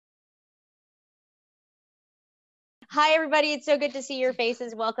Hi, everybody. It's so good to see your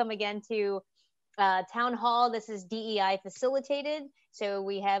faces. Welcome again to Town Hall. This is DEI facilitated. So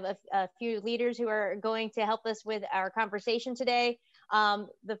we have a few leaders who are going to help us with our conversation today.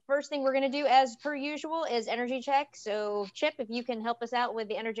 The first thing we're going to do, as per usual, is energy check. So Chip, if you can help us out with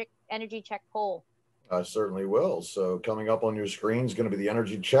the energy check poll. I certainly will. So coming up on your screen is going to be the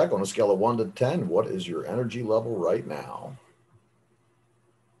energy check on a scale of 1 to 10. What is your energy level right now?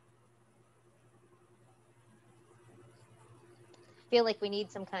 I feel like we need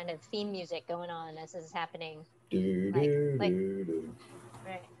some kind of theme music going on as this is happening. Right.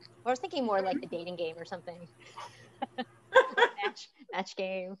 I was thinking more like the dating game or something. match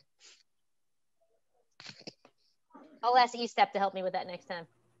game. I'll ask E-Step to help me with that next time.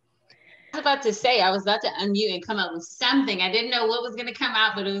 I was about to say, I was about to unmute and come up with something. I didn't know what was going to come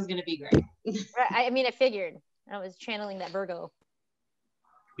out, but it was going to be great. Right. I mean, I figured. I was channeling that Virgo.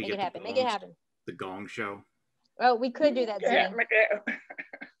 Make it happen. Make it happen. The Gong Show. Oh, we could do that, Zane.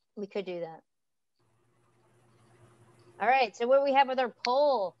 We could do that. All right. So what do we have with our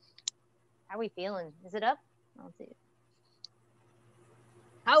poll? How are we feeling? Is it up? Let's see.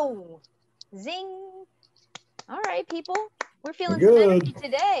 Oh, zing. All right, people. We're feeling some energy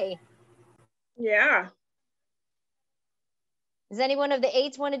today. Yeah. Does any one of the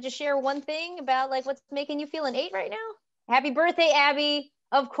 8s wanted to share one thing about like what's making you feel an 8 right now? Happy birthday, Abby.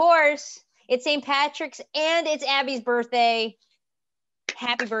 Of course. It's St. Patrick's and it's Abby's birthday.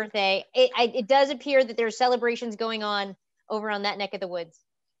 Happy birthday. It does appear that there's celebrations going on over on that neck of the woods.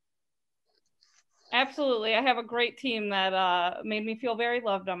 Absolutely. I have a great team that made me feel very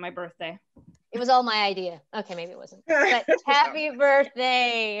loved on my birthday. It was all my idea. Okay, maybe it wasn't. But happy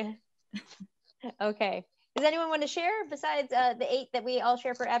birthday. Okay. Does anyone want to share besides the 8 that we all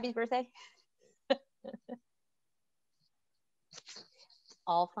share for Abby's birthday?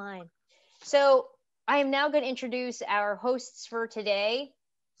 All fine. So I am now going to introduce our hosts for today.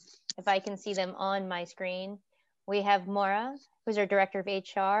 If I can see them on my screen. We have Maura, who's our director of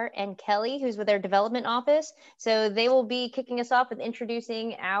HR, and Kelly, who's with our development office. So they will be kicking us off with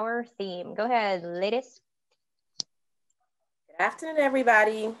introducing our theme. Go ahead, ladies. Good afternoon,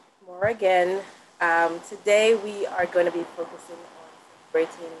 everybody. Maura again. Today we are going to be focusing on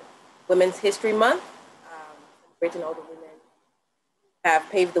celebrating Women's History Month, celebrating all the women who have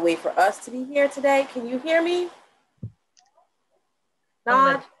paved the way for us to be here today. Can you hear me?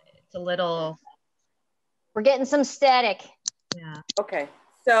 Nod? It's a little... We're getting some static. Yeah. Okay.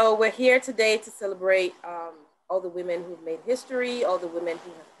 So we're here today to celebrate all the women who've made history, all the women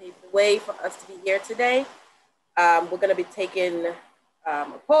who have paved the way for us to be here today. We're going to be taking a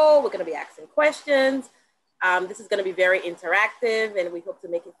poll. We're going to be asking questions. This is going to be very interactive, and we hope to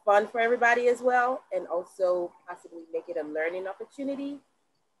make it fun for everybody as well, and also possibly make it a learning opportunity.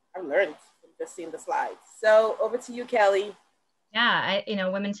 I learned from just seeing the slides. So over to you, Kelly. Yeah,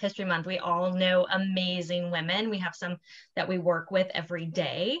 Women's History Month, we all know amazing women. We have some that we work with every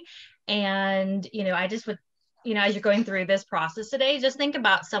day. And, I just would, as you're going through this process today, just think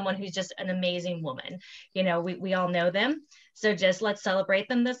about someone who's just an amazing woman. We all know them. So just let's celebrate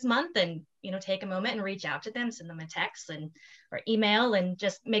them this month and, take a moment and reach out to them, send them a text or email and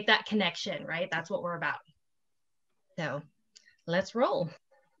just make that connection, right? That's what we're about. So let's roll.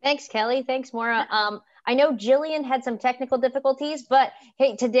 Thanks, Kelly. Thanks, Maura. I know Jillian had some technical difficulties, but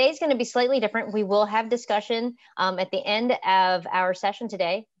hey, today's going to be slightly different. We will have discussion at the end of our session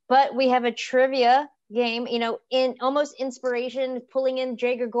today, but we have a trivia game, in almost inspiration, pulling in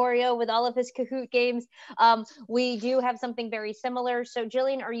Jay Gregorio with all of his Kahoot games. We do have something very similar. So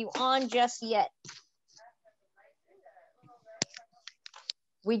Jillian, are you on just yet?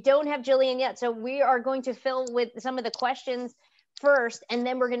 We don't have Jillian yet. So we are going to fill with some of the questions first, and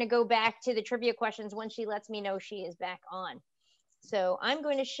then we're going to go back to the trivia questions when she lets me know she is back on. So I'm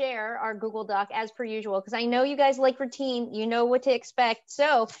going to share our Google Doc as per usual, because I know you guys like routine, you know what to expect.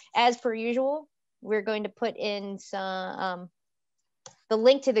 So as per usual, we're going to put in some the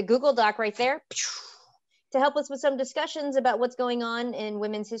link to the Google Doc right there to help us with some discussions about what's going on in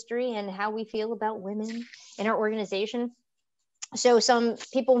women's history and how we feel about women in our organization. So some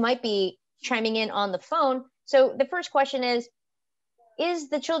people might be chiming in on the phone. So the first question is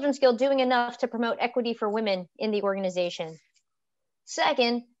the Children's Guild doing enough to promote equity for women in the organization?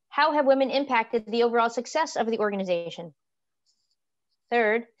 Second, how have women impacted the overall success of the organization?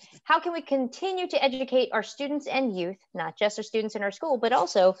 Third, how can we continue to educate our students and youth, not just our students in our school, but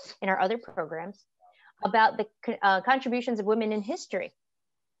also in our other programs, about the contributions of women in history?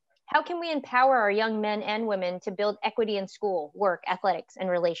 How can we empower our young men and women to build equity in school, work, athletics, and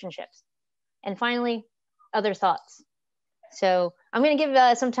relationships? And finally, other thoughts. So I'm going to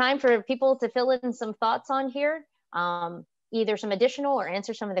give some time for people to fill in some thoughts on here. either some additional or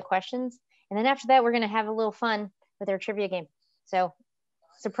answer some of the questions. And then after that, we're going to have a little fun with our trivia game. So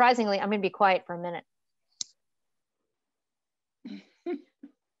surprisingly, I'm going to be quiet for a minute.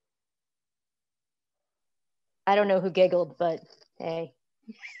 I don't know who giggled, but hey.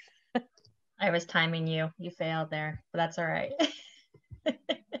 I was timing you. You failed there, but that's all right.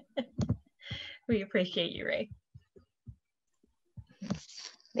 We appreciate you, Ray.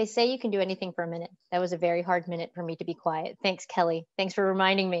 They say you can do anything for a minute. That was a very hard minute for me to be quiet. Thanks, Kelly. Thanks for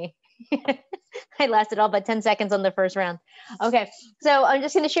reminding me. I lasted all but 10 seconds on the first round. Okay, so I'm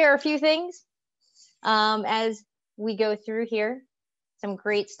just going to share a few things as we go through here. Some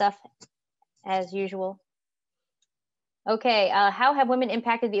great stuff as usual. Okay, how have women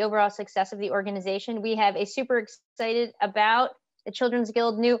impacted the overall success of the organization? We have a super excited about the Children's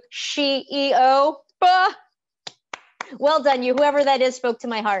Guild new CEO. Bah! Well done, you. Whoever that is spoke to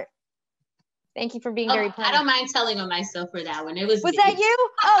my heart. Thank you for being very I don't mind telling on myself for that one. It was that you?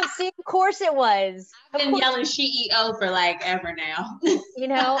 Oh, see, of course it was. I've been yelling CEO for like ever now. You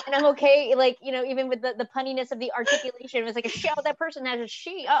know, and I'm okay, like, you know, even with the punniness of the articulation, it was like a show that person has a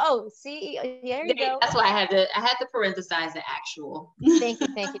she. Oh, see, there you go. That's why I had to parenthesize the actual. Thank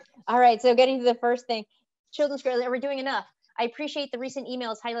you. All right, so getting to the first thing, Children's Guild, are we doing enough? I appreciate the recent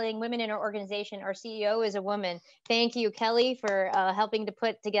emails highlighting women in our organization. Our CEO is a woman. Thank you, Kelly, for helping to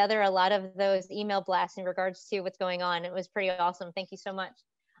put together a lot of those email blasts in regards to what's going on. It was pretty awesome. Thank you so much.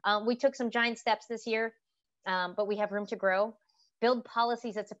 We took some giant steps this year, but we have room to grow. Build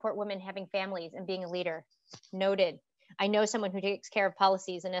policies that support women having families and being a leader. Noted. I know someone who takes care of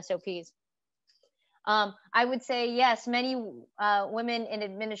policies and SOPs. I would say, yes, many women in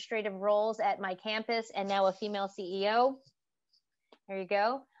administrative roles at my campus and now a female CEO. There you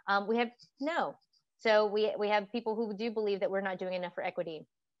go. We have no. So we have people who do believe that we're not doing enough for equity.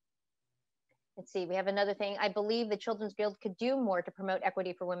 Let's see, we have another thing. I believe the Children's Guild could do more to promote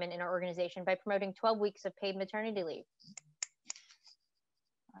equity for women in our organization by promoting 12 weeks of paid maternity leave.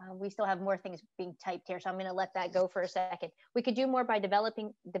 We still have more things being typed here, so I'm going to let that go for a second. We could do more by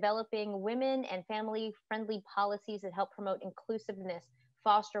developing women and family-friendly policies that help promote inclusiveness,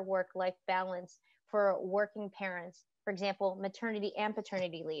 foster work-life balance for working parents. For example, maternity and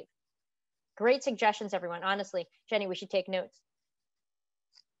paternity leave. Great suggestions, everyone. Honestly, Jenny, we should take notes.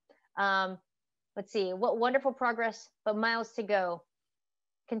 Let's see, what wonderful progress, but miles to go.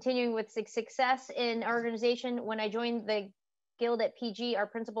 Continuing with success in our organization. When I joined the Guild at PG, our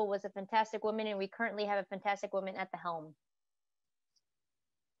principal was a fantastic woman, and we currently have a fantastic woman at the helm.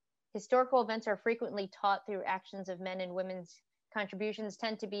 Historical events are frequently taught through actions of men, and women's contributions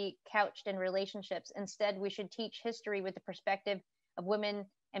tend to be couched in relationships. Instead, we should teach history with the perspective of women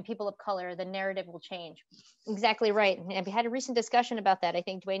and people of color. The narrative will change. Exactly right. And we had a recent discussion about that. I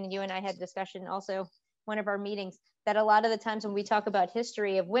think, Dwayne, and you and I had a discussion also, one of our meetings, that a lot of the times when we talk about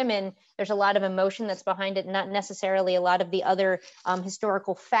history of women, there's a lot of emotion that's behind it, not necessarily a lot of the other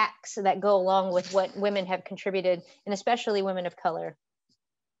historical facts that go along with what women have contributed, and especially women of color.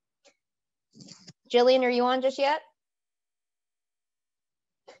 Jillian, are you on just yet?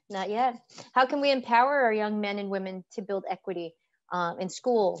 Not yet. How can we empower our young men and women to build equity in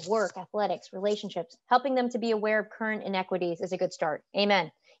school, work, athletics, relationships? Helping them to be aware of current inequities is a good start.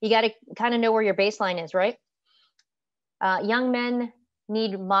 Amen. You got to kind of know where your baseline is, right? Young men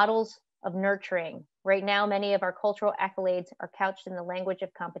need models of nurturing. Right now, many of our cultural accolades are couched in the language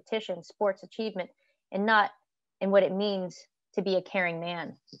of competition, sports achievement, and not in what it means to be a caring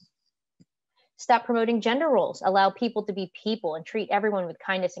man. Stop promoting gender roles. Allow people to be people and treat everyone with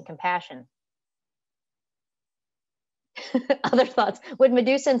kindness and compassion. Other thoughts. Would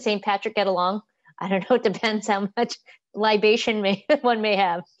Medusa and St. Patrick get along? I don't know. It depends how much libation one may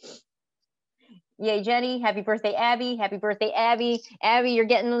have. Yay, Jenny. Happy birthday, Abby. Happy birthday, Abby. Abby, you're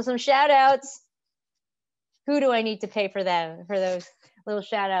getting some shout outs. Who do I need to pay for that, for those little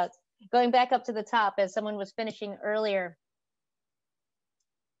shout outs? Going back up to the top as someone was finishing earlier.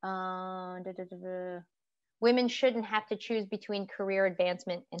 Women shouldn't have to choose between career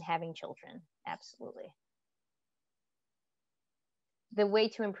advancement and having children. Absolutely. The way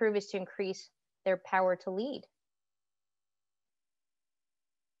to improve is to increase their power to lead.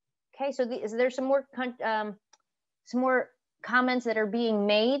 Okay, so there's some more comments that are being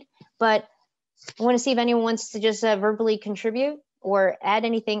made, but I want to see if anyone wants to just verbally contribute or add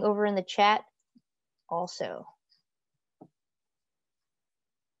anything over in the chat also.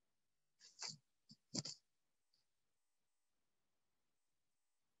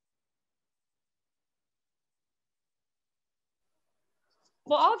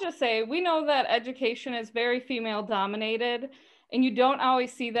 Well, I'll just say, we know that education is very female dominated, And you don't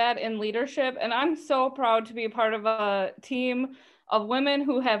always see that in leadership. And I'm so proud to be a part of a team of women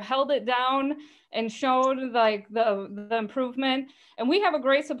who have held it down and showed like the improvement. And we have a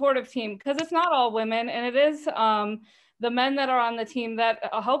great supportive team because it's not all women, and it is the men that are on the team that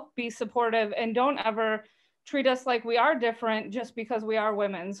help be supportive and don't ever treat us like we are different just because we are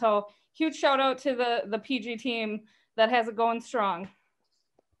women. So huge shout out to the PG team that has it going strong.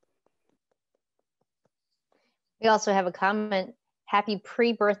 We also have a comment. Happy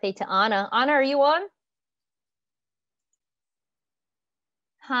pre-birthday to Anna. Anna, are you on?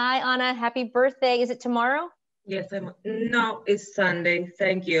 Hi, Anna. Happy birthday. Is it tomorrow? Yes, no, it's Sunday.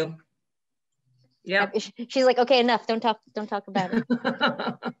 Thank you. Yeah. She's like, okay, enough. Don't talk about it.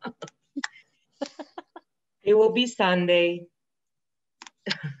 It will be Sunday.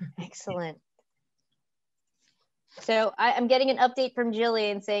 Excellent. So I'm getting an update from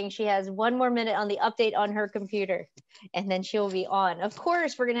Jillian saying she has 1 more minute on the update on her computer, and then she'll be on. Of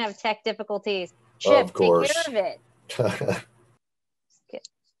course, we're going to have tech difficulties. Chip, Of course. take care of it.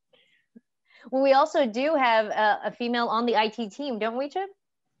 Well, we also do have a female on the IT team, don't we, Chip?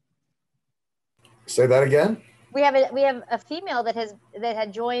 Say that again. We have a female that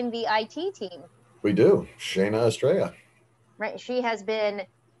had joined the IT team. We do. Shayna Estrella. Right. She has been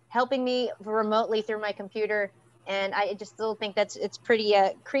helping me remotely through my computer. And I just still think it's pretty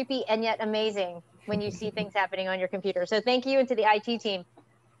creepy and yet amazing when you see things happening on your computer. So thank you, and to the IT team.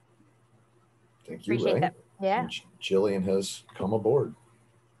 Thank you, Appreciate Ray. that. Yeah. Jillian has come aboard.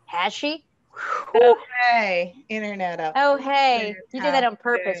 Has she? Oh, hey, internet up. Oh, hey. You did that on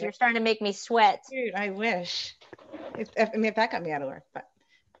purpose. You're starting to make me sweat. Dude, I wish. If that got me out of work, but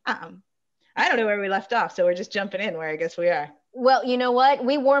I don't know where we left off, so we're just jumping in where I guess we are. Well, you know what?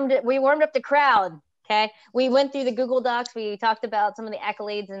 We warmed up the crowd. Okay. We went through the Google Docs. We talked about some of the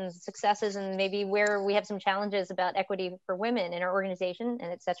accolades and successes and maybe where we have some challenges about equity for women in our organization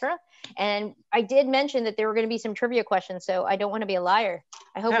and et cetera. And I did mention that there were going to be some trivia questions, so I don't want to be a liar.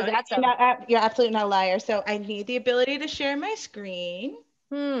 I hope we got some. You're absolutely not a liar. So I need the ability to share my screen.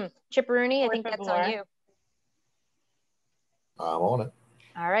 Chip Rooney, I think that's on you. I'm on it.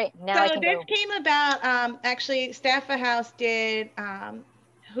 All right. Now so this came about, actually, Staffa House did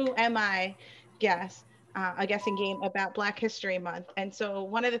Who Am I? Guess a guessing game about Black History Month. And so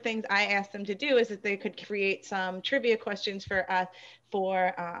one of the things I asked them to do is that they could create some trivia questions for us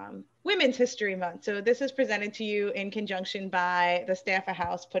for Women's History Month. So this is presented to you in conjunction by the Staffa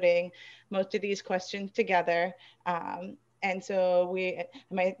House putting most of these questions together. And so we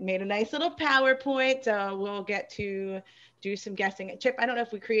made a nice little PowerPoint. So we'll get to do some guessing. Chip, I don't know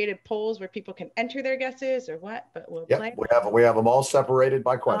if we created polls where people can enter their guesses or what, but we'll play. We have them all separated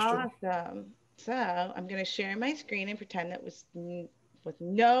by question. Awesome. So I'm going to share my screen and pretend that was with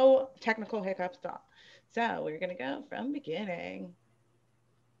no technical hiccups at all. So we're going to go from beginning.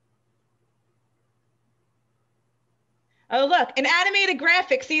 Oh, look, an animated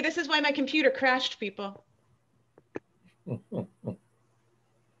graphic. See, this is why my computer crashed, people. And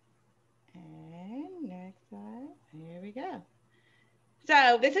next slide. Here we go.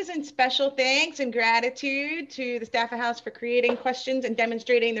 So this is in special thanks and gratitude to the Staffa House for creating questions and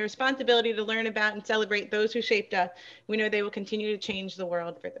demonstrating the responsibility to learn about and celebrate those who shaped us. We know they will continue to change the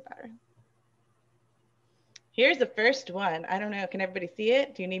world for the better. Here's the first one. I don't know, can everybody see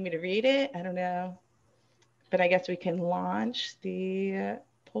it? Do you need me to read it? I don't know, but I guess we can launch the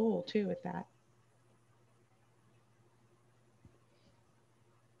poll too with that.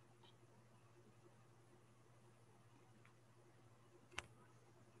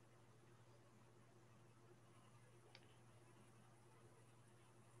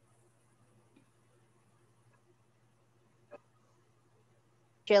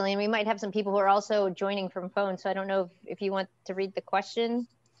 Jillian, we might have some people who are also joining from phone, so I don't know if you want to read the question.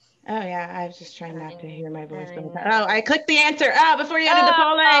 Oh yeah, I was just trying not to hear my voice. Oh, I clicked the answer. Oh, before you ended the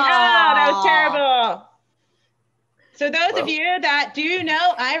polling. Oh, that was terrible. So those of you that do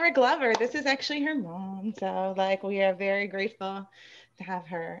know Ira Glover, this is actually her mom. So like we are very grateful to have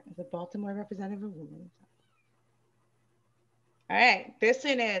her as a Baltimore representative woman. All right, this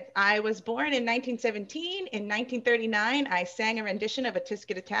one is, I was born in 1917. In 1939, I sang a rendition of A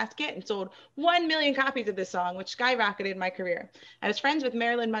Tisket a Tasket and sold 1 million copies of this song, which skyrocketed my career. I was friends with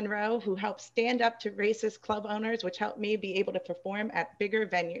Marilyn Monroe, who helped stand up to racist club owners, which helped me be able to perform at bigger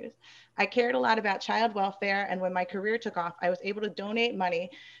venues. I cared a lot about child welfare, and when my career took off, I was able to donate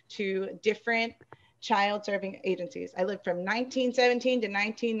money to different child serving agencies. I lived from 1917 to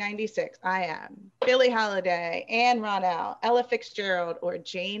 1996. I am Billie Holiday, Anne Ronell, Ella Fitzgerald, or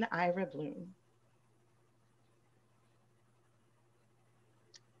Jane Ira Bloom.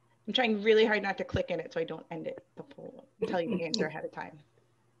 I'm trying really hard not to click in it so I don't end it the poll. I'll tell you the answer ahead of time.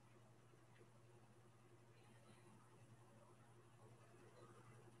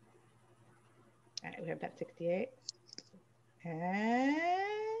 All right, we have that 68. And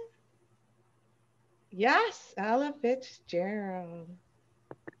yes, Ella Fitzgerald.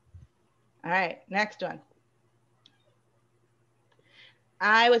 All right, next one.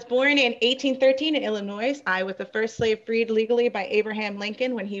 I was born in 1813 in Illinois. I was the first slave freed legally by Abraham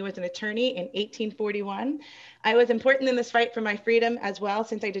Lincoln when he was an attorney in 1841. I was important in this fight for my freedom as well,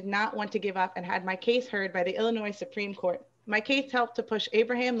 since I did not want to give up and had my case heard by the Illinois Supreme Court. My case helped to push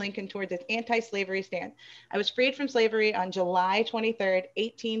Abraham Lincoln towards his anti-slavery stand. I was freed from slavery on July 23rd,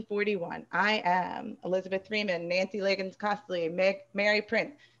 1841. I am Elizabeth Freeman, Nancy Liggins Costley, Mary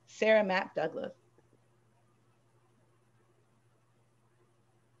Prince, Sarah Mapp Douglas.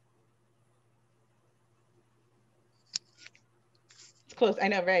 Close. I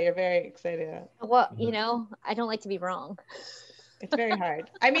know, Ray, you're very excited. Well, you know, I don't like to be wrong. It's very hard.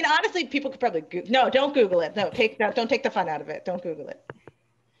 I mean, honestly, people could probably Google. No, don't Google it. No, don't take the fun out of it. Don't Google it.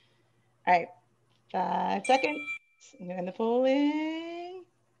 All right, 5 seconds. And the polling.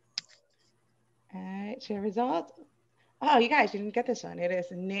 All right, share results. Oh, you guys, you didn't get this one. It is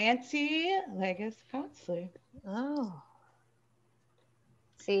Nancy Liggins Costley. Oh.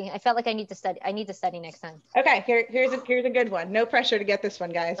 See, I felt like I need to study. I need to study next time. Okay, here's a good one. No pressure to get this one,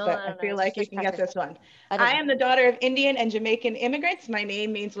 guys, but I feel like you can get this one. I am the daughter of Indian and Jamaican immigrants. My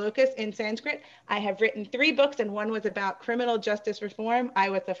name means locust in Sanskrit. I have written 3 books, and one was about criminal justice reform. I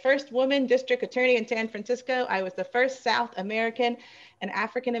was the first woman district attorney in San Francisco. I was the first South American and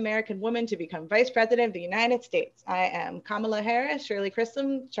African American woman to become vice president of the United States. I am Kamala Harris, Shirley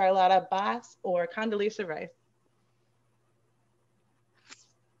Chisholm, Charlotta Bass, or Condoleezza Rice.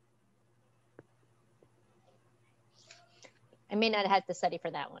 I may not have had to study for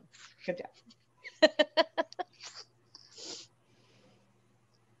that one. Good job.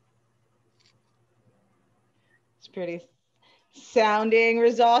 It's pretty sounding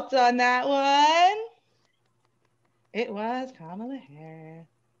results on that one. It was Kamala Harris.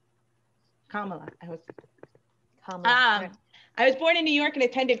 Kamala. I was born in New York and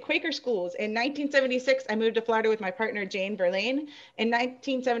attended Quaker schools. In 1976, I moved to Florida with my partner, Jane Verlaine. In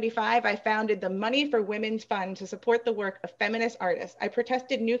 1975, I founded the Money for Women's Fund to support the work of feminist artists. I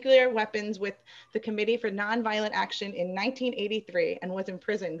protested nuclear weapons with the Committee for Nonviolent Action in 1983 and was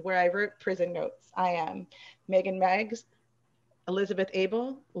imprisoned, where I wrote prison notes. I am Megan Meggs, Elizabeth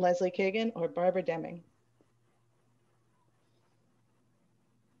Abel, Leslie Kagan, or Barbara Deming.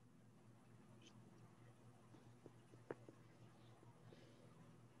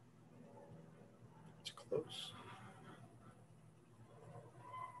 Close.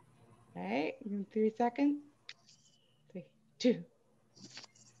 All right, 3 seconds. 3, 2,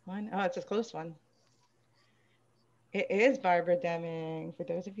 1. Oh, it's a close one. It is Barbara Deming, for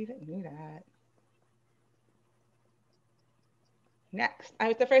those of you that knew that. Next, I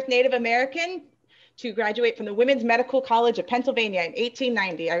was the first Native American to graduate from the Women's Medical College of Pennsylvania in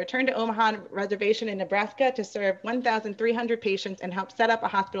 1890. I returned to Omaha Reservation in Nebraska to serve 1,300 patients and help set up a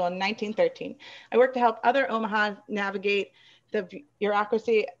hospital in 1913. I worked to help other Omaha navigate the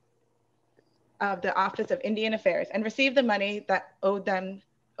bureaucracy of the Office of Indian Affairs and receive the money that owed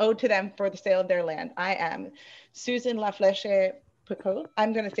to them for the sale of their land. I am Susan LaFleche Picot.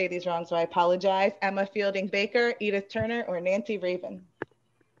 I'm going to say these wrong, so I apologize. Emma Fielding Baker, Edith Turner, or Nancy Raven.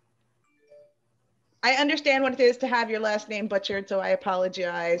 I understand what it is to have your last name butchered, so I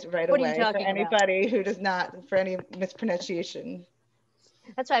apologize right away for anybody who does not, for any mispronunciation.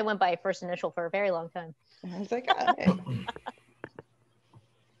 That's why I went by first initial for a very long time. I was like, oh, okay.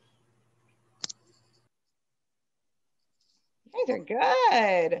 You guys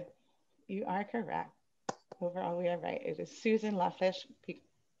are good. You are correct. Overall, we are right. It is Susan LaFleche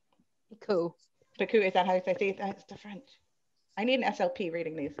Picot. Picot, is that how you say it? That's the French. I need an SLP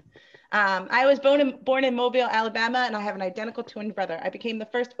reading these. I was born in Mobile, Alabama, and I have an identical twin brother. I became the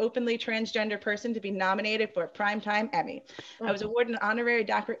first openly transgender person to be nominated for a Primetime Emmy. I was awarded an honorary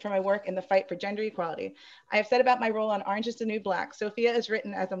doctorate for my work in the fight for gender equality. I have said about my role on Orange is the New Black, Sophia is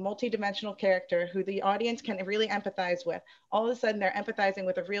written as a multidimensional character who the audience can really empathize with. All of a sudden, they're empathizing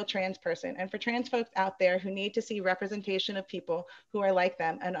with a real trans person. And for trans folks out there who need to see representation of people who are like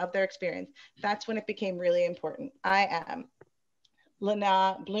them and of their experience, that's when it became really important. I am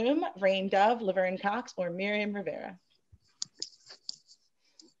Lana Bloom, Rain Dove, Laverne Cox, or Miriam Rivera.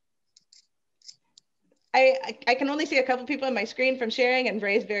 I can only see a couple people on my screen from sharing, and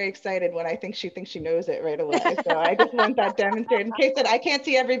Ray's very excited when I think she thinks she knows it right away. So I just want that demonstrated in case that I can't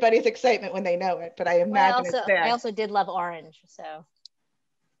see everybody's excitement when they know it, but I imagine it's there. I also did love Orange, so.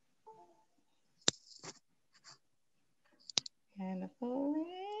 And the following,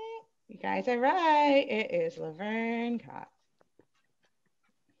 you guys are right. It is Laverne Cox.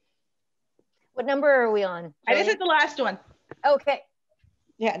 What number are we on? This is the last one. Okay.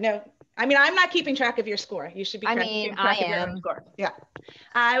 Yeah, no. I mean, I'm not keeping track of your score. You should be keeping track of your own score. Yeah.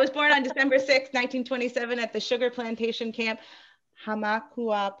 I was born on December 6, 1927 at the sugar plantation camp,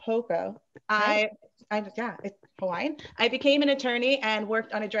 Hamakuapoko. It's Hawaiian. I became an attorney and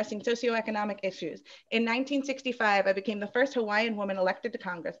worked on addressing socioeconomic issues. In 1965, I became the first Hawaiian woman elected to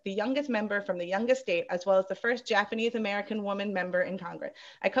Congress, the youngest member from the youngest state, as well as the first Japanese American woman member in Congress.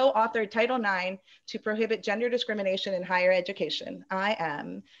 I co-authored Title IX to prohibit gender discrimination in higher education. I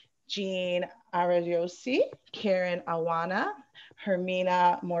am Jean Arayosi, Karen Awana,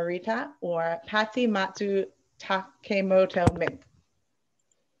 Hermina Morita, or Patsy Matsu Takemoto Mink.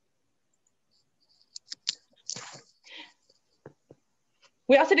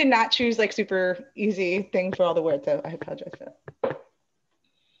 We also did not choose like super easy things for all the words, so I apologize for that.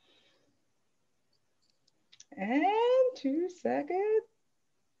 And 2 seconds.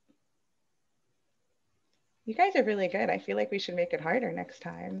 You guys are really good. I feel like we should make it harder next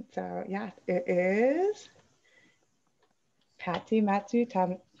time. So yes, it is Patsy Matsu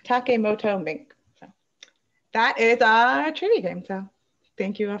Takemoto Mink. So that is our trivia game. So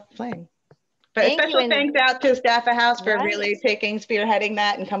thank you all for playing. But a special thanks out to Staffa House for really spearheading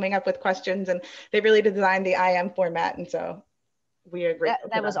that and coming up with questions. And they really designed the IM format. And so we are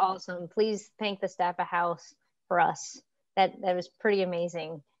grateful. That was awesome. Please thank the Staffa House for us. That was pretty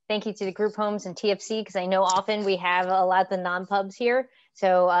amazing. Thank you to the group homes and TFC, because I know often we have a lot of the non-pubs here.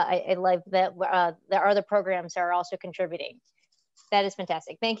 So I love that there are other programs that are also contributing. That is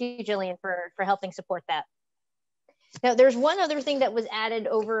fantastic. Thank you, Jillian, for helping support that. Now, there's one other thing that was added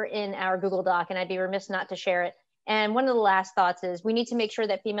over in our Google Doc, and I'd be remiss not to share it. And one of the last thoughts is we need to make sure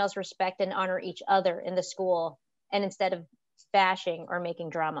that females respect and honor each other in the school, and instead of bashing or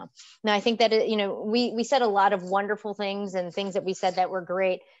making drama. Now, I think that, we said a lot of wonderful things and things that we said that were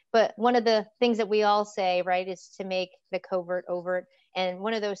great, but one of the things that we all say, right, is to make the covert overt. And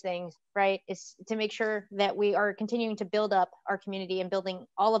one of those things, right, is to make sure that we are continuing to build up our community and building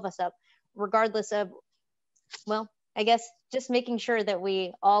all of us up, regardless of, well, I guess just making sure that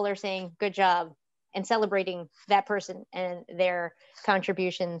we all are saying good job and celebrating that person and their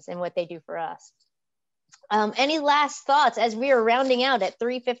contributions and what they do for us. Any last thoughts as we are rounding out at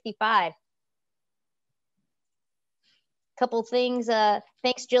 3:55? Couple things.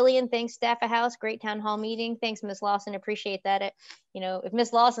 Thanks, Jillian. Thanks, Staffa House. Great town hall meeting. Thanks, Miss Lawson. Appreciate that. If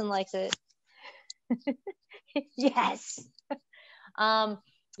Miss Lawson likes it. Yes.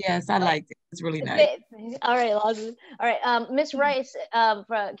 Yes, I liked it. It's really nice. All right, Lawson. All right, Miss Rice from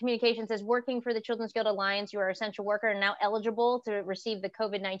Communications says, working for the Children's Guild Alliance, you are an essential worker and now eligible to receive the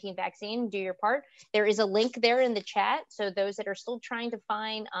COVID-19 vaccine. Do your part. There is a link there in the chat. So those that are still trying to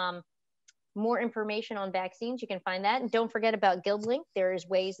find more information on vaccines, you can find that. And don't forget about Guild Link. There is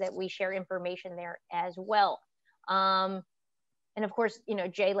ways that we share information there as well. And of course,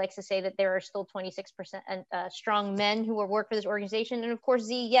 Jay likes to say that there are still 26% strong men who work for this organization. And of course,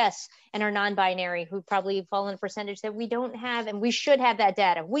 Z, yes, and our non-binary who probably fall in a percentage that we don't have, and we should have that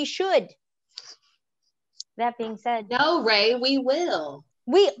data. We should. That being said. No, Ray, we will.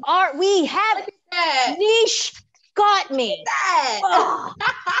 We have it. Niche got me. Oh.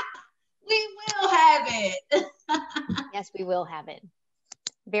 We will have it. Yes, we will have it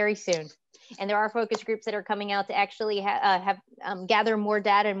very soon. And there are focus groups that are coming out to actually gather more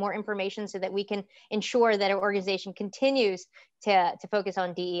data and more information so that we can ensure that our organization continues to focus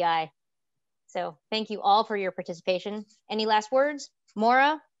on DEI. So thank you all for your participation. Any last words?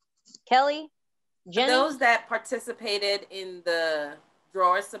 Maura, Kelly, Jenny? For those that participated in the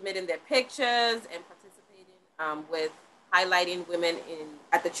drawers, submitting their pictures and participating with highlighting women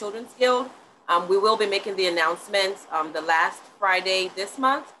at the Children's Guild, we will be making the announcements the last Friday this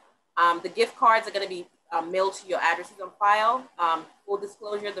month. The gift cards are going to be mailed to your addresses on file. Full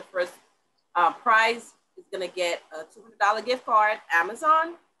disclosure, the first prize is going to get a $200 gift card,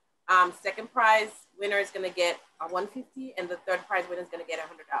 Amazon. Second prize winner is going to get $150, and the third prize winner is going to get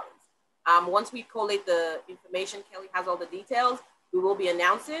 $100. Once we collate the information, Kelly has all the details, we will be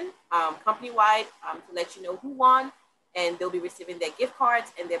announcing company-wide to let you know who won, and they'll be receiving their gift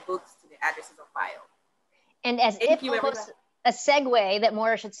cards and their books to their addresses on file. And as if almost a segue that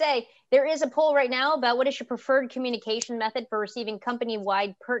Maura should say, there is a poll right now about what is your preferred communication method for receiving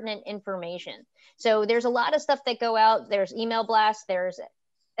company-wide pertinent information. So there's a lot of stuff that go out. There's email blasts, there's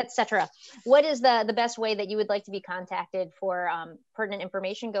etc. What is the best way that you would like to be contacted for pertinent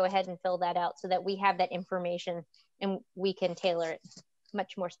information? Go ahead and fill that out so that we have that information and we can tailor it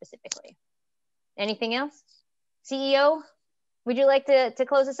much more specifically. Anything else? CEO? would you like to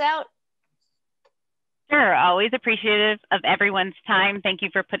close us out? Sure, always appreciative of everyone's time. Thank you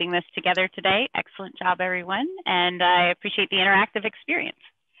for putting this together today. Excellent job, everyone. And I appreciate the interactive experience.